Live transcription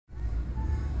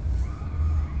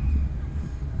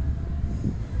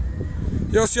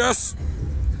Yes, yes.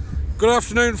 Good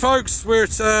afternoon, folks. We're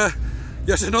at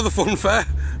yet another fun fair.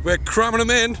 We're cramming them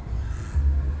in.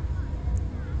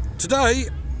 Today,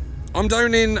 I'm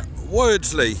down in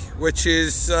Wordsley, which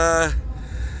is,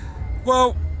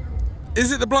 well,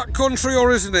 is it the Black Country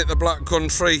or isn't it the Black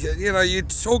Country? You know, you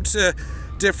talk to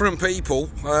different people.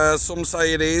 Some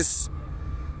say it is.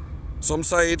 Some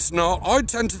say it's not. I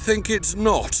tend to think it's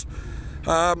not.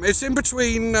 It's in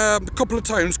between a couple of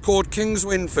towns called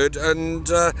Kingswinford and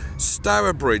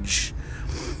Stourbridge.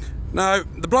 Now,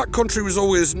 the Black Country was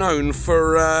always known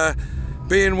for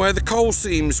being where the coal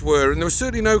seams were, and there were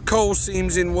certainly no coal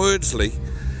seams in Wordsley,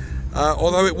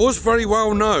 although it was very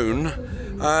well known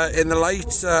in the late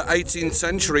 18th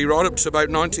century, right up to about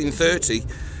 1930,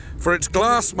 for its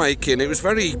glass making. It was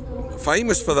very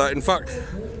famous for that. In fact,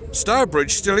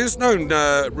 Stourbridge still is known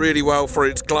really well for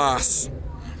its glass.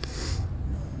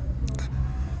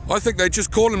 I think they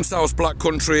just call themselves Black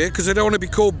Country here because they don't want to be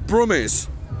called Brummies.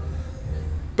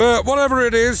 But whatever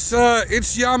it is,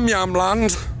 it's Yam Yam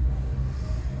land.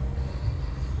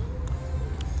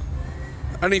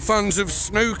 Any fans of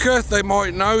snooker, they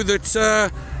might know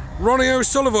that Ronnie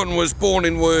O'Sullivan was born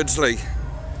in Wordsley.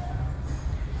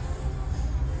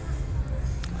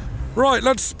 Right,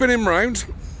 let's spin him round.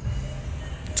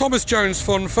 Thomas Jones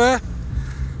Fun Fair.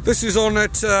 This is on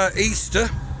at Easter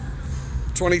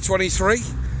 2023.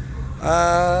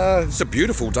 It's a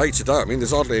beautiful day today. I mean,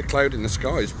 there's hardly a cloud in the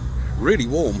sky. It's really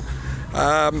warm.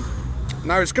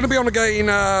 Now, it's going to be on again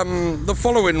the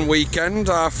following weekend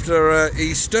after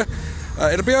Easter.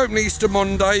 It'll be open Easter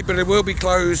Monday, but it will be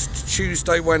closed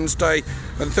Tuesday, Wednesday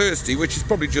and Thursday, which is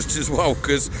probably just as well,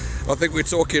 because I think we're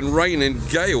talking rain and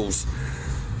gales.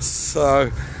 So,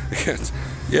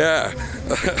 yeah.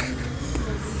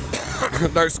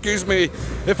 Now, excuse me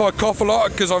if I cough a lot,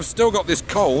 because I've still got this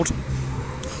cold.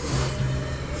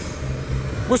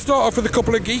 We'll start off with a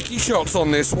couple of geeky shots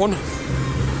on this one.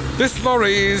 This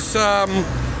lorry is the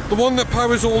one that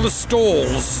powers all the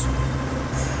stalls.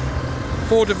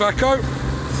 Ford Iveco.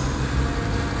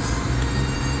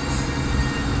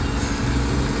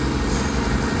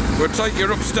 We'll take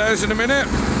you upstairs in a minute.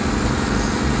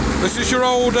 This is your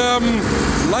old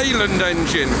Leyland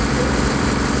engine.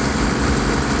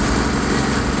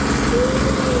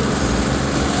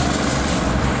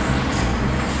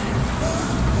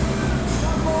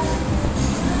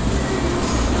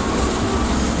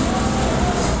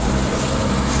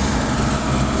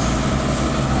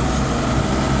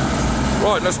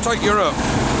 Right, let's take you up.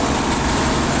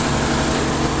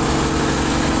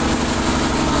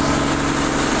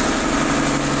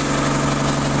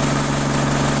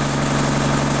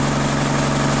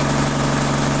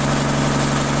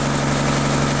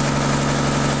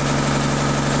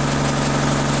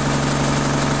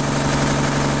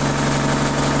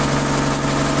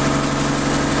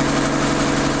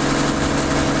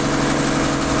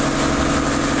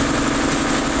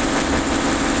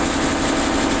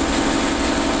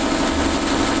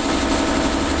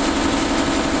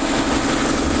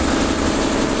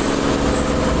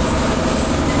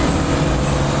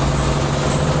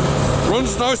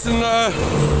 Runs nice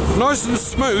and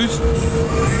smooth.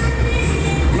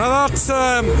 Now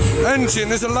that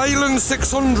engine is a Leyland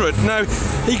 600. Now,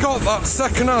 he got that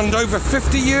second hand over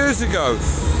 50 years ago.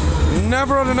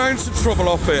 Never had an ounce of trouble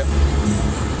off it.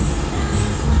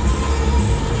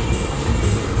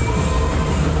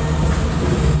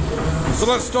 So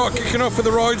let's start kicking off with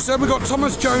the rides then. We've got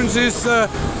Thomas Jones's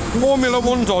Formula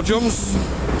 1 Dodgems.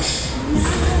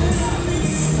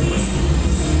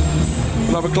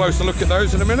 We'll have a closer look at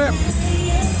those in a minute.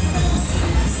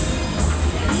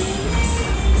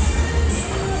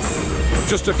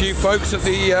 Just a few folks at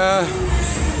the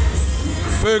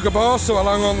burger bar, so I'll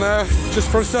hang on there just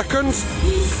for a second.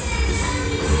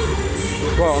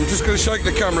 Well, I'm just going to shake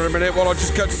the camera a minute while I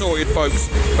just get sorted, folks.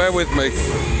 Bear with me.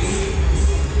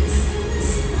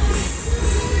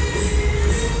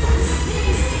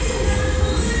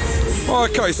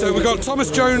 Okay, so we've got Thomas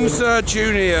Jones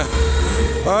Jr.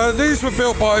 These were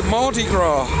built by Mardi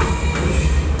Gras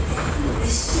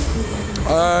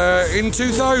in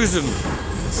 2000.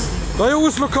 They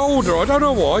always look older, I don't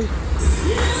know why.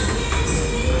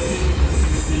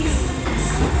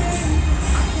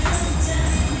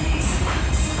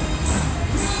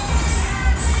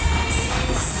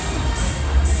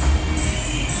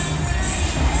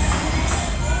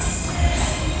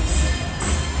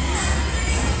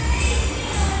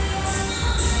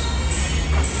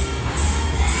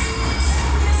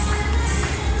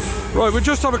 Right, we'll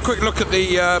just have a quick look at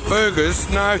the burgers.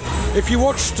 Now, if you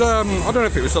watched, I don't know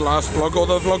if it was the last vlog or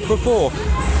the vlog before,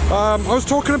 I was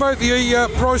talking about the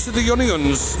price of the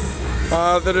onions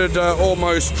that had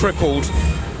almost tripled.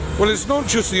 Well, it's not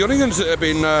just the onions that have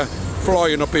been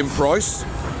flying up in price.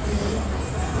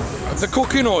 The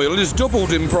cooking oil has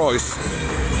doubled in price.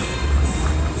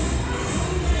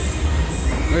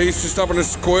 He's just having a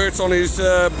squirt on his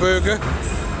burger.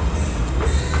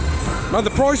 Now,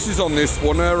 the prices on this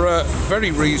one are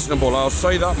very reasonable, I'll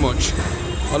say that much.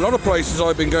 A lot of places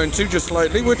I've been going to just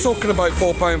lately, we're talking about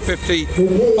 £4.50,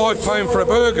 £5 for a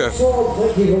burger.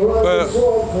 But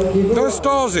those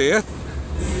stars here,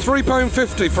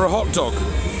 £3.50 for a hot dog.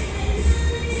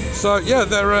 So yeah,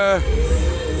 they're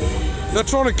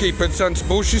trying to keep it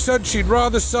sensible. She said she'd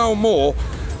rather sell more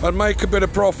and make a bit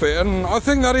of profit, and I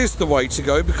think that is the way to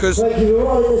go, because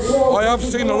I have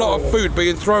seen a lot of food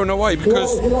being thrown away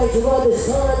because,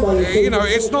 you know,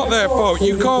 it's not their fault.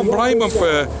 You can't blame them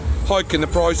for hiking the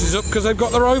prices up because they've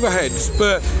got their overheads,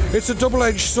 but it's a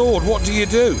double-edged sword. What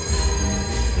do?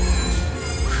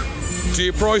 Do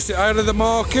you price it out of the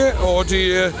market, or do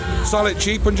you sell it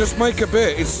cheap and just make a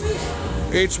bit?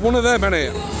 It's one of them, isn't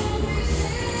it?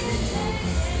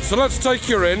 So let's take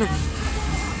her in.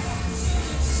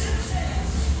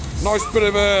 Nice bit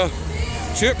of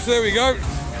chips, there we go.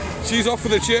 She's off for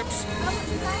the chips.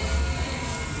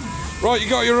 Right, you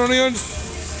got your onions.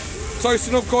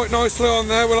 Toasting up quite nicely on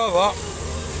there, we'll have that.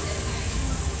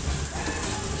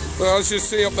 Well, as you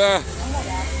see up there,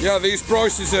 yeah, these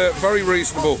prices are very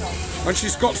reasonable. And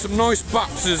she's got some nice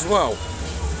baps as well.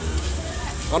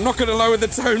 I'm not going to lower the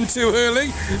tone too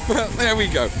early, but there we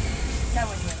go.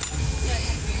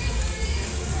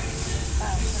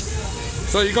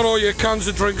 So you got all your cans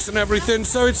of drinks and everything,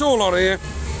 so it's all on here. I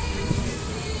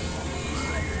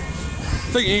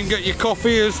think you can get your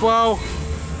coffee as well.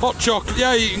 Hot chocolate,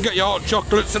 yeah, you can get your hot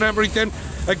chocolates and everything.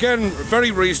 Again,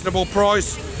 very reasonable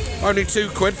price. Only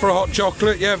 £2 for a hot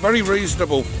chocolate, yeah, very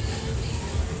reasonable.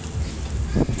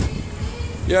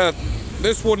 Yeah,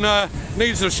 this one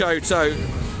needs a shout out.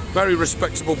 Very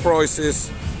respectable prices.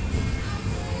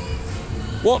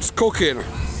 What's cooking?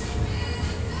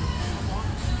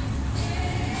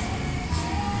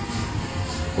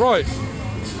 Right.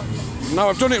 Now,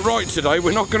 I've done it right today.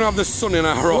 We're not going to have the sun in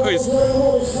our eyes.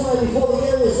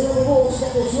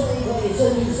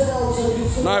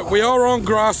 Now, we are on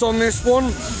grass on this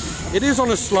one. It is on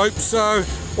a slope, so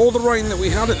all the rain that we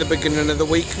had at the beginning of the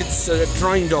week, it's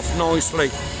drained off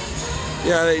nicely.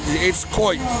 Yeah, it's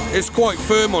quite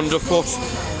firm underfoot,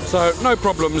 so no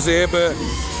problems here. But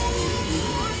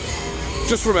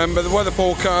just remember, the weather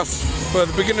forecast for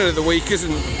the beginning of the week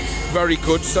isn't very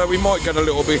good, so we might get a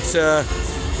little bit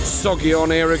soggy on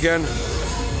here again.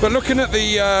 But looking at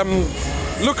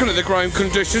the ground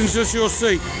conditions, as you'll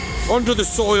see, under the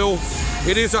soil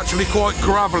it is actually quite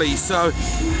gravelly, so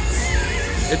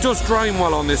it does drain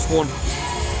well on this one.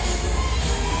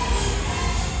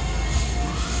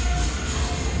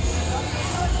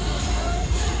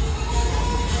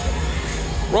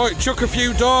 Right, chuck a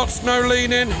few darts, no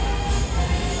leaning.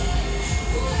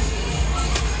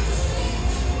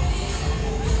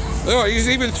 Oh, he's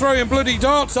even throwing bloody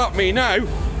darts at me now.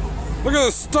 Look at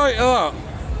the state of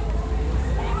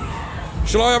that.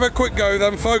 Shall I have a quick go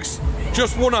then, folks?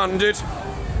 Just one-handed.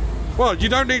 Well, you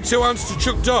don't need two hands to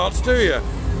chuck darts, do you?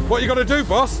 What you got to do,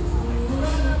 boss?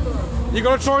 You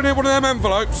got to try and hit one of them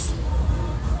envelopes.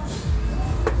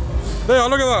 There,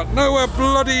 look at that. Nowhere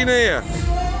bloody near.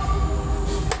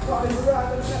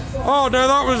 Oh no,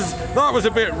 that was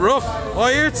a bit rough.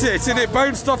 I hit it and it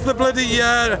bounced off the bloody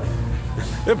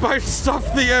it bounced off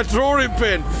the drawing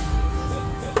pin.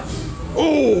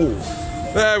 Oh,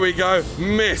 there we go,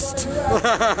 missed.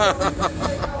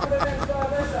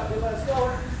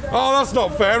 Oh, that's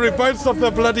not fair. It bounced off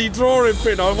the bloody drawing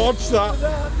pin. I watched that.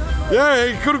 Yeah,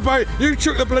 it could have bounced. You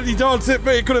chucked the bloody darts at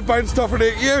me. It could have bounced off and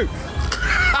hit you.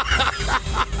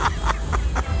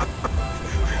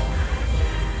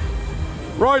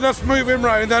 Right, let's move him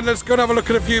round then. Let's go and have a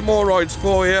look at a few more rides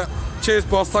for you. Cheers,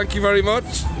 boss. Thank you very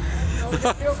much.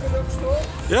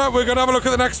 Yeah, we're going to have a look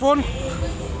at the next one.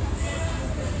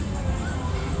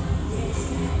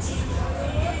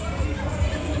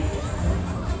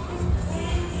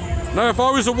 Now, if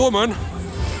I was a woman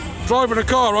driving a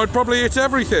car, I'd probably hit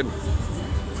everything.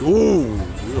 Ooh.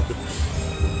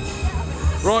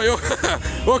 Right,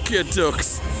 hook your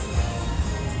ducks.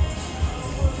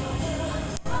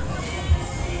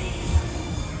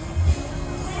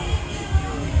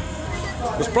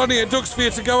 There's plenty of ducks for you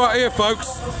to go out here,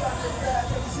 folks.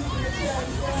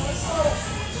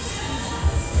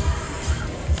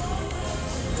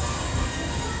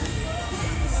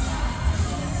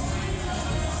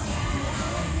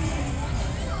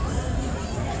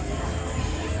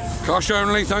 Cash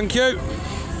only, thank you.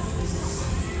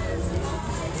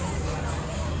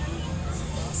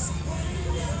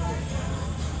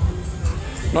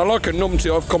 Now, like a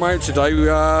numpty, I've come out today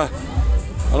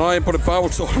and I ain't put a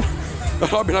belt on.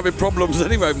 And I've been having problems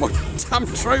anyway. My damn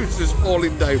trousers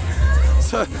falling down.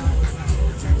 So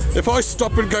if I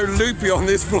stop and go loopy on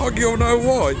this vlog, you'll know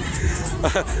why.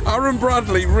 Aaron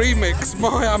Bradley remix,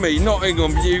 Miami,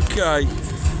 Nottingham, UK.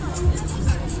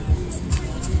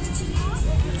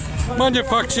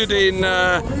 Manufactured in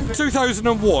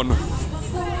 2001.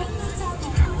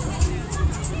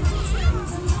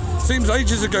 Seems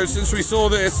ages ago since we saw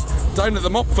this down at the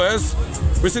mop fairs.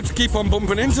 We seem to keep on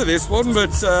bumping into this one,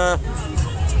 but I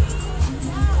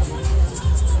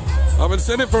haven't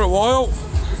seen it for a while.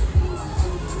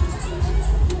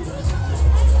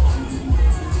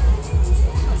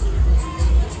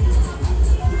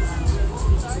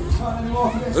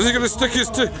 Is he going to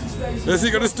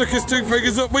stick his two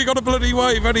fingers up? We got a bloody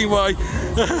wave anyway.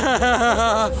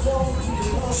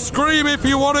 Scream if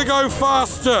you want to go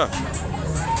faster.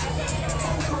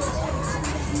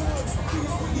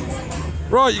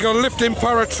 Right, you got a lifting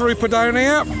paratrooper down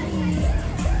here.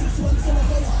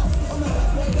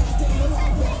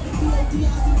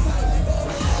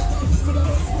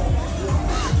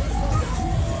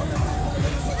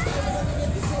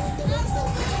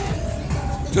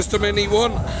 Just a mini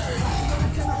one.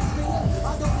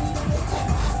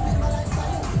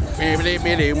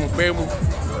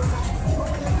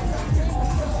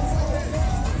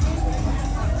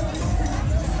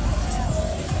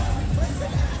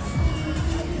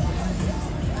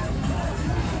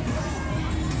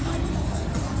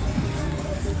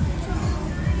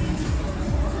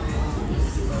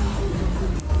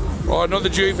 Right, another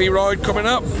juvie ride coming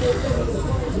up.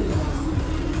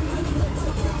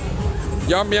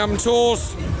 Yum Yum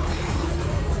Tours.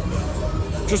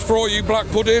 Just for all you black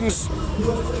puddings.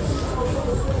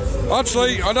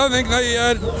 Actually, I don't think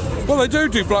they, well, they do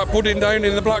black pudding down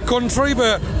in the Black Country,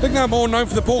 but I think they're more known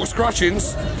for the pork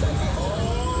scratchings.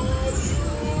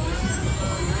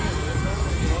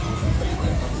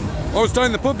 I was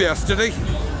down the pub yesterday.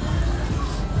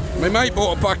 My mate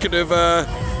bought a packet of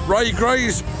Ray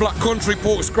Gray's Black Country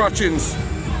pork scratchings.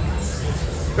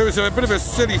 It was a bit of a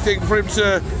silly thing for him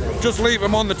to just leave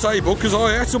them on the table because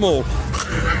I ate them all.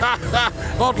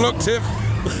 Odd luck, Tiff.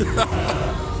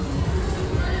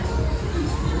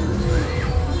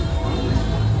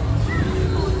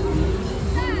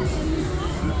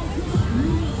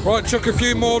 Right, chuck a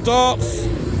few more darts.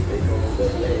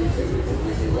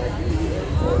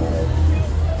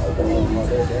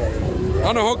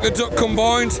 And a hook the duck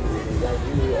combined.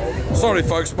 Sorry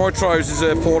folks, my trousers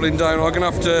are falling down. I'm going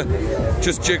to have to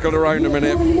just jiggle around a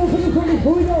minute.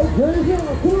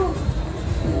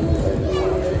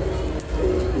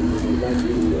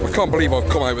 I can't believe I've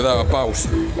come out without a belt.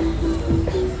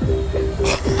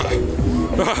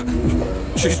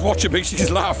 She's watching me, she's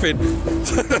laughing.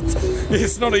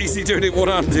 It's not easy doing it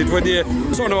one-handed when you're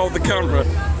trying to hold the camera.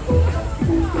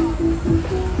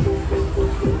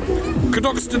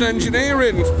 Cadoxton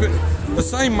Engineering, the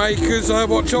same makers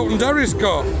what Charlton Derry's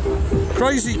got.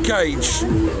 Crazy Cage,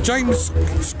 James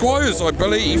Squires, I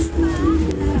believe.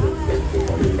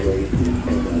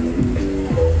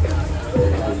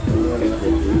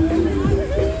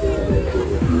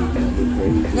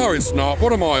 No, it's not.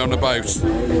 What am I on about?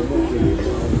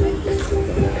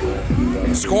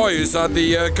 Squires had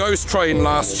the Ghost Train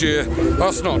last year.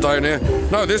 That's not down here.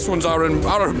 No, this one's Aaron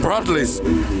Bradley's.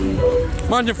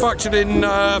 Manufactured in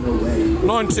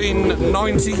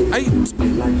 1998.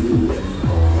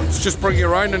 Let's just bring it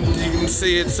around and you can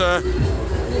see it's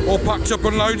all packed up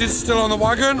and loaded, still on the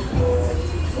wagon.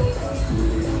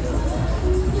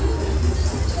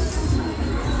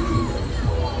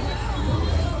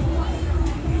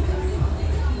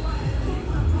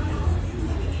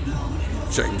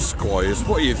 James Squires,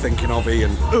 what are you thinking of,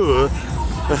 Ian?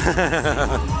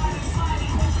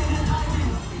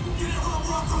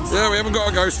 Yeah, we haven't got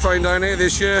a ghost train down here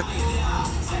this year.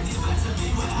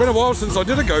 It's been a while since I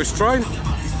did a ghost train.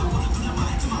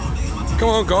 Come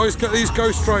on guys, get these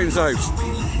ghost trains out.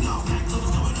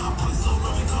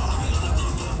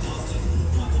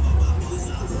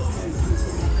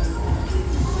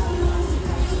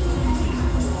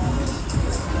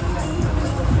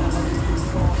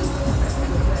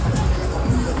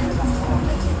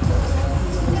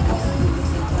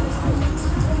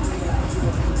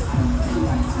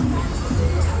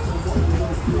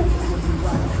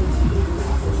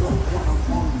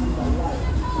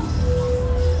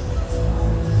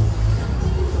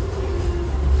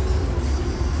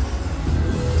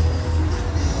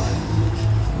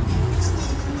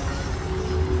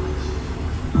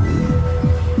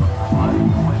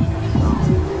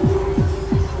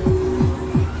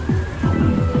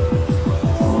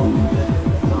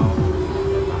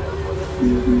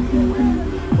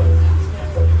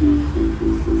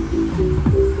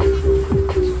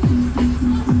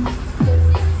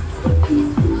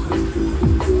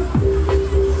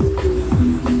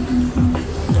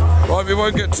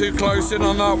 won't get too close in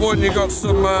on that one. You got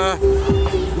some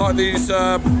like these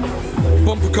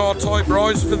bumper car type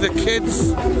rides for the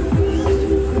kids.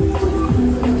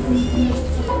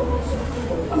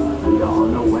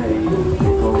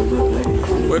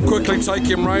 We'll quickly take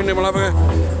him round and we'll have a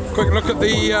quick look at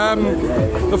the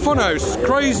funhouse.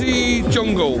 Crazy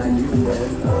Jungle.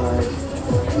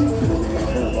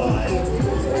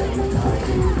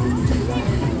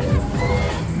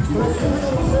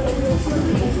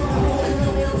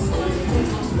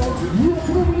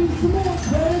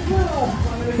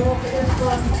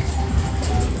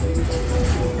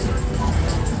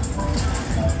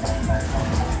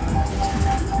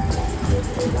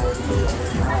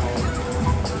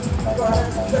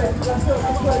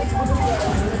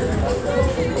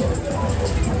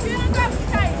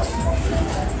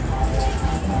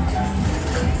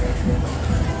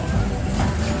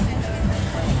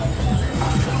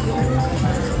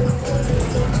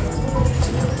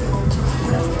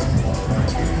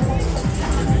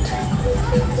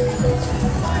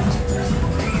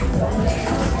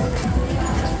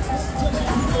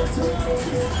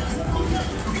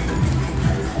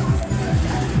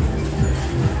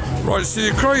 Right, so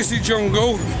the Crazy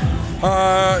Jungle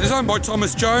is owned by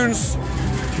Thomas Jones.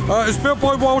 It was built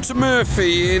by Walter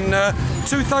Murphy in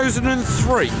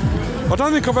 2003. I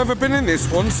don't think I've ever been in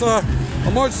this one, so I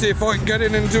might see if I can get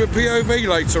in and do a POV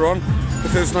later on,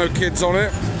 if there's no kids on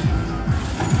it.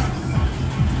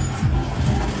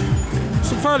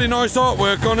 Some fairly nice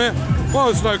artwork on it. Well,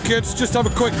 there's no kids, just have a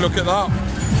quick look at that.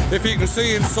 If you can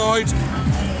see inside.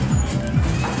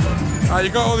 You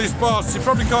got all these bars, you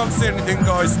probably can't see anything,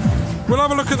 guys. We'll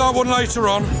have a look at that one later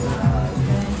on.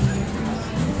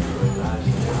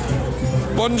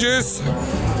 Bungees.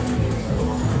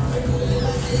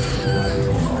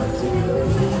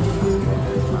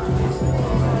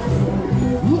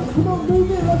 Come on,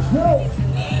 move it, let's go.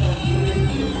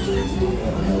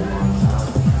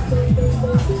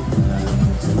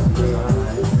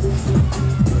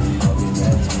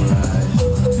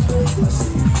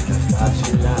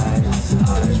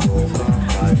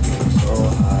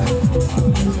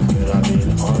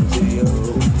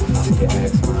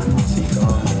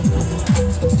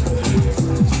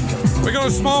 We got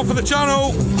a smile for the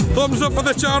channel. Thumbs up for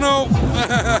the channel.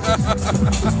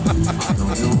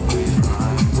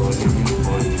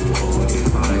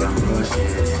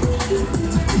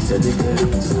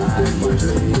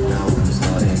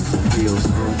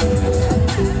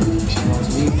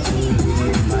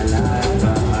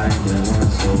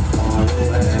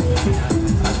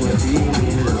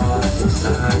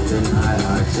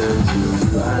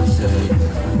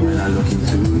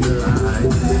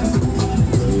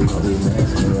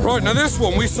 Right, now this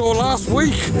one we saw last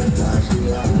week.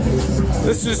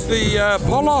 This is the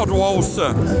Pollard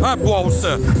Waltzer.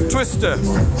 Twister.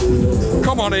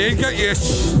 Come on Ian, get your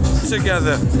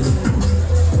together.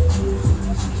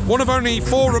 One of only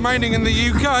 4 remaining in the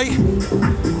UK.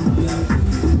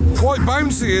 Quite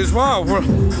bouncy as well.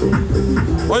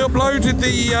 I uploaded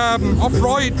the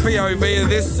off-ride POV of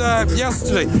this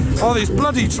yesterday. Oh, these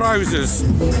bloody trousers.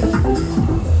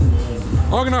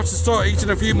 I'm going to have to start eating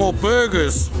a few more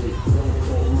burgers.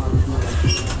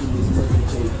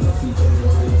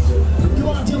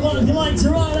 If you like to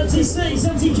ride up to 6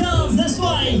 empty cars this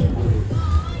way.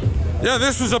 Yeah,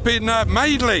 this was up in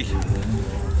Madeley,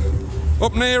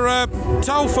 up near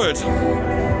Telford.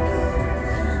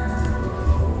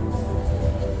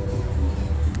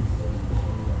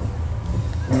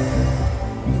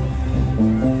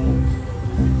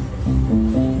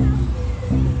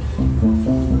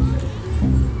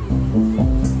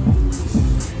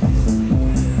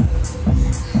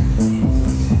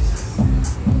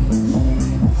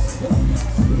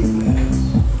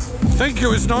 I think it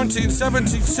was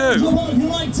 1972. Come on, if you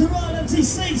like to ride empty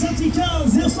seats, empty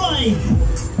cars this way.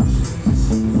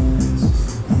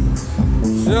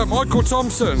 Yeah, Michael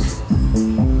Thompson.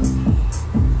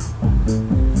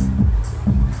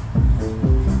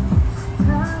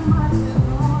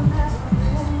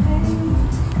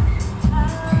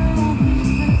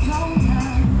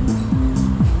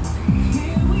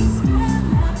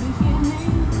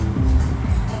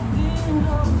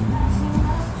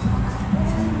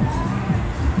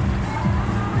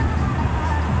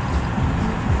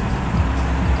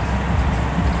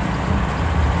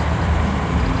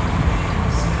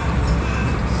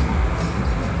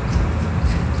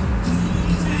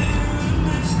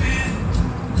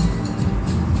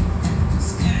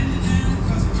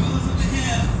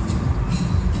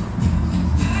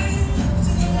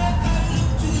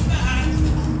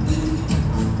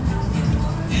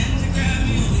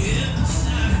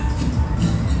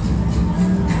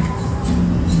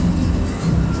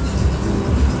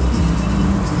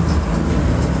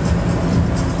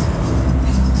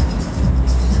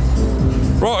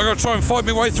 Right, I've got to try and fight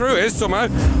my way through here somehow.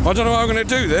 I don't know how I'm going to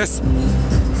do this.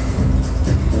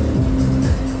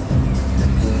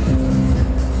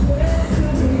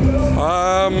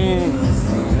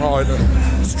 Right,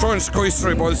 let's try and squeeze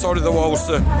through by the side of the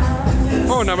Walser.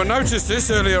 Oh, I never noticed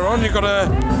this earlier on. You've got a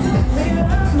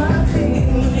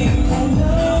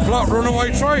flat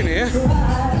runaway train here.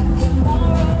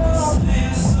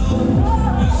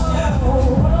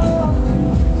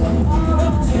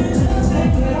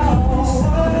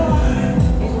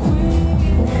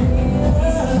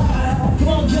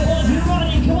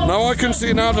 Now I can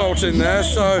see an adult in there,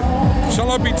 so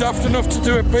shall I be daft enough to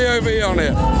do a POV on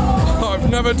it? I've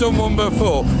never done one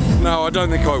before. No, I don't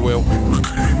think I will.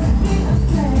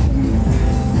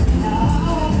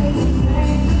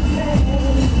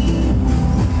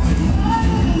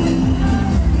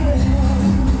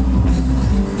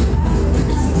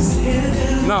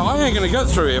 No, I ain't gonna get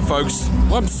through here, folks.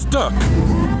 I'm stuck.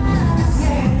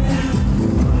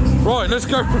 Right, let's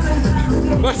go.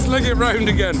 Let's leg it round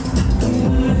again.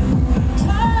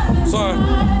 So,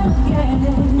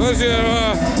 there's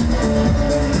your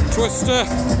twister.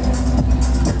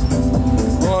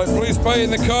 Right, please pay in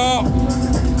the car.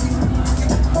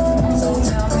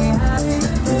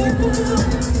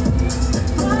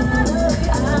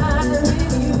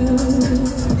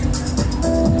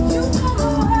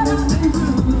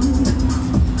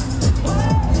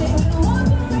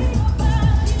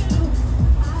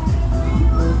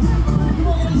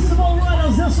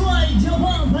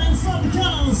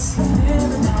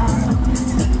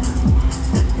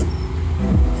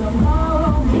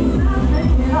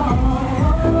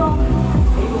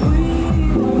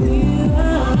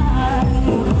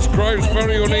 This ground's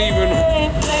very uneven.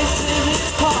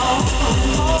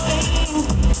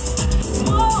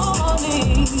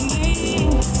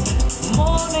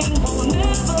 Morning will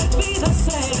never be the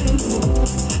same.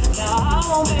 Now I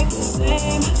won't make the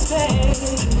same mistake.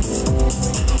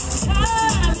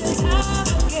 Time and time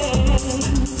again.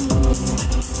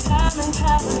 Time and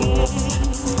time again.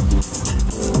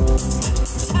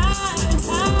 Time and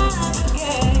time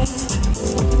again.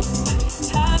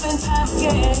 Time and time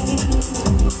again.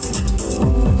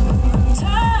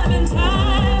 Time and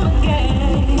time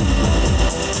again.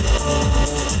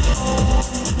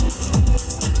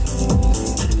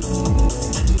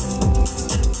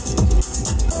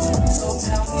 So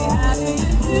tell me, how do you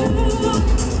do?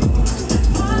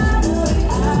 Finally I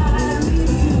meet you.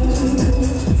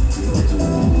 You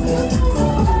know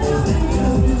what I do.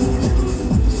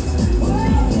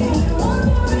 Waiting,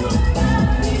 wondering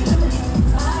about you.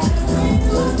 I have been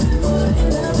looking for in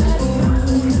the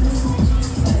bedroom,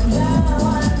 and now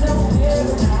I don't hear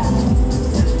it.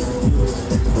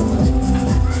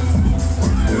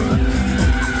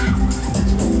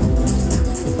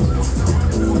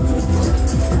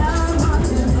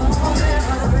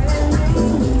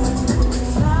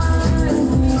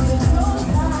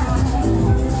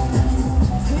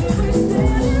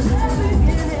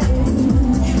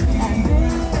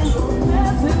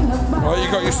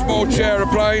 Got your small chair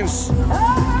airplanes.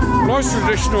 Nice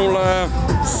traditional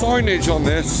signage on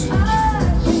this.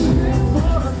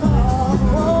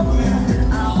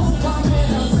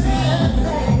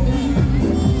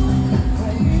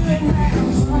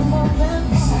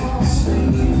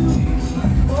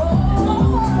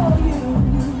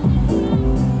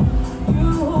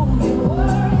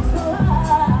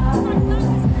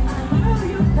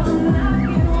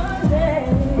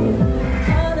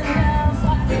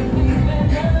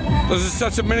 There's a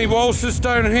set of mini waltzers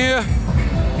down here.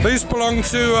 These belong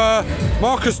to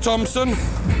Marcus Thompson.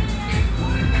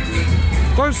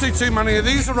 Don't see too many of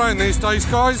these around these days,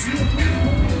 guys.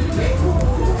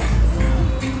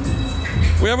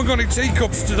 We haven't got any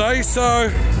teacups today, so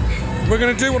we're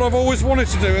going to do what I've always wanted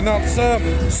to do, and that's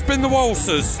spin the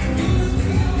waltzers.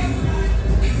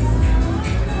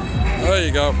 There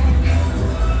you go.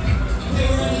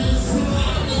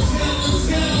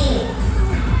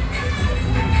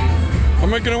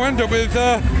 And we're going to end up with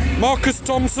Marcus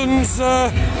Thompson's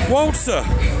waltzer,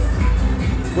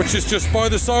 which is just by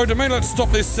the side of me. Let's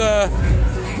stop this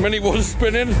mini one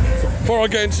spinning before I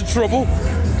get into trouble.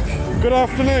 Good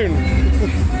afternoon.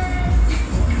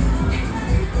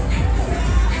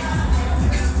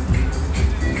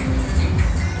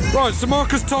 Right, so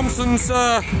Marcus Thompson's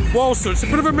waltzer. It's a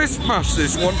bit of a mismatch,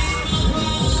 this one.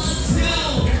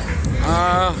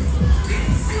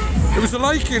 It was a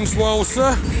Lakins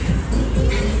waltzer,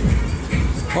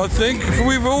 I think.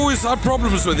 We've always had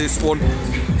problems with this one.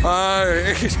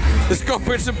 It's got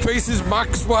bits and pieces.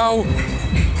 Maxwell,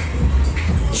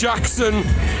 Jackson.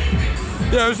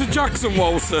 Yeah, it was a Jackson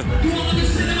waltzer.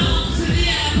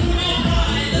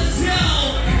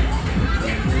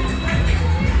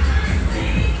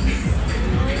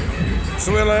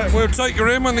 So we'll take you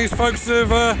in when these folks have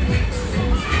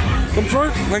come through.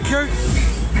 Thank you.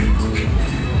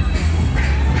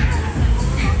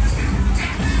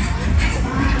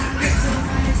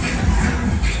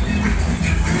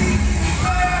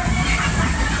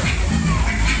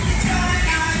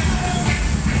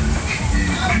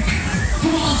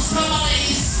 Come on,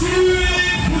 somebody,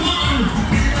 come on!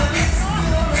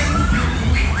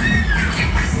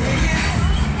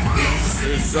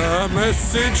 It's a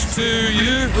message to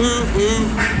you,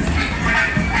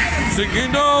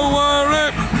 singing don't worry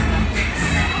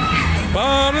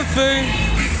about a thing.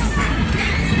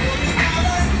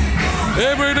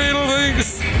 Every little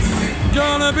thing's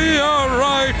gonna be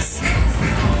alright.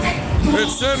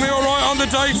 It's certainly alright on the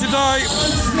day today.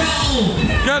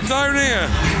 Get down here,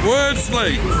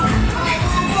 Wordsley.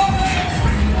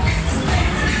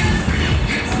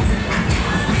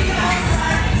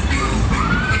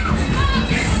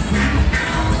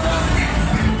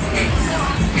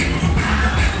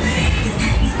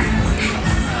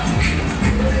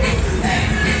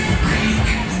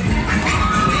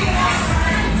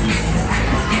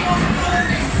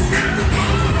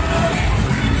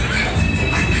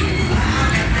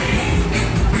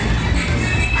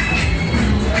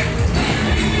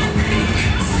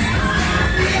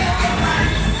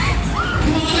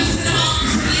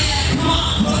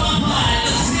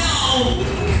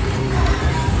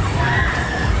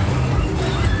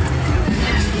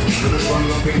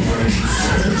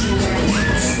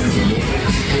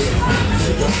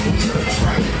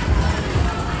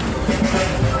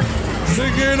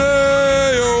 Singing,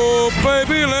 hey, oh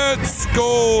baby, let's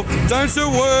go down to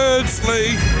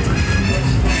Wordsley.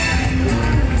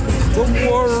 Don't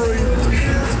worry.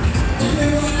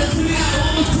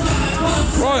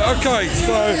 Right, okay,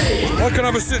 so I can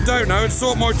have a sit down now and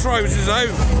sort my trousers out.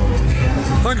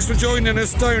 Thanks for joining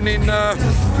us down in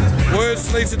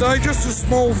Wordsley today. Just a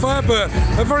small fair, but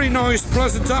a very nice,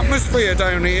 pleasant atmosphere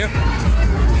down here.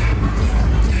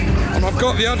 And I've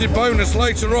got the added bonus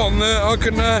later on that I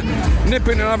can nip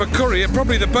in and have a curry at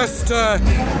probably the best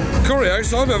curry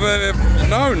house I've ever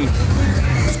known.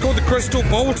 It's called the Crystal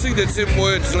Balti that's in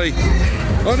Wordsley.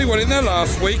 I only went in there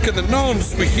last week and the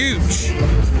naans were huge.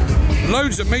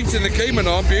 Loads of meat in the keema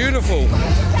naan, beautiful.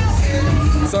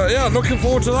 So yeah, looking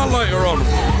forward to that later on.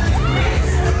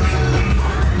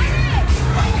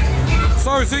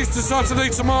 So it's Easter Saturday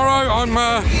tomorrow. I'm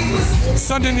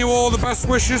sending you all the best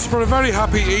wishes for a very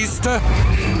happy Easter.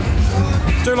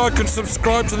 Do like and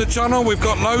subscribe to the channel. We've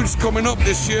got loads coming up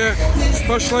this year,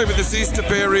 especially over this Easter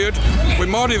period. We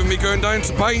might even be going down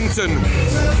to Paynton.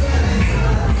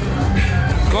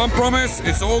 Can't promise,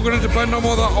 it's all going to depend on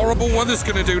what that horrible weather's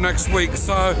going to do next week.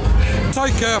 So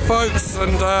take care folks,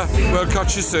 and we'll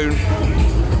catch you soon.